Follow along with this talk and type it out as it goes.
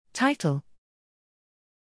Title: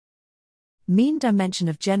 Mean dimension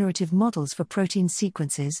of generative models for protein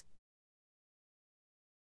sequences.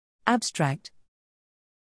 Abstract: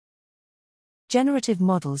 Generative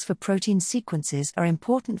models for protein sequences are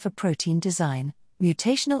important for protein design,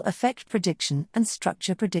 mutational effect prediction, and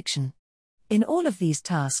structure prediction. In all of these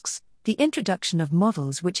tasks, the introduction of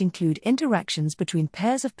models which include interactions between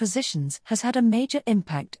pairs of positions has had a major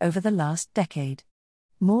impact over the last decade.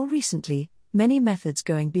 More recently, many methods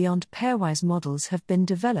going beyond pairwise models have been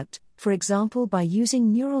developed, for example by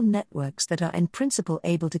using neural networks that are in principle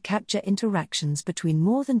able to capture interactions between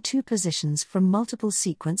more than two positions from multiple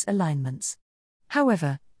sequence alignments.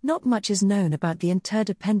 However, not much is known about the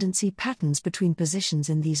interdependency patterns between positions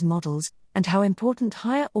in these models, and how important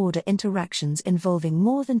higher-order interactions involving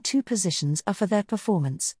more than two positions are for their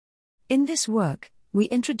performance. In this work, we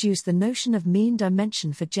introduce the notion of mean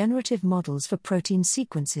dimension for generative models for protein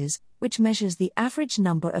sequences, which measures the average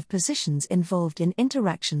number of positions involved in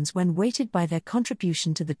interactions when weighted by their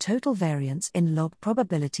contribution to the total variance in log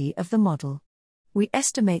probability of the model. We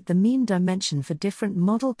estimate the mean dimension for different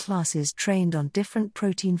model classes trained on different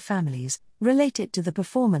protein families, relate it to the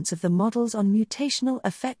performance of the models on mutational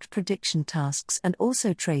effect prediction tasks, and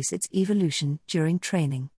also trace its evolution during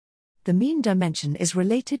training. The mean dimension is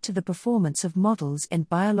related to the performance of models in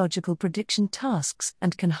biological prediction tasks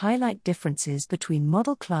and can highlight differences between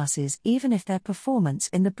model classes even if their performance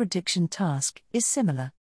in the prediction task is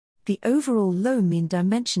similar. The overall low mean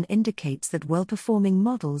dimension indicates that well-performing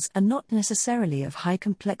models are not necessarily of high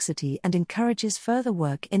complexity and encourages further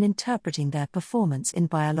work in interpreting their performance in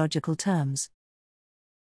biological terms.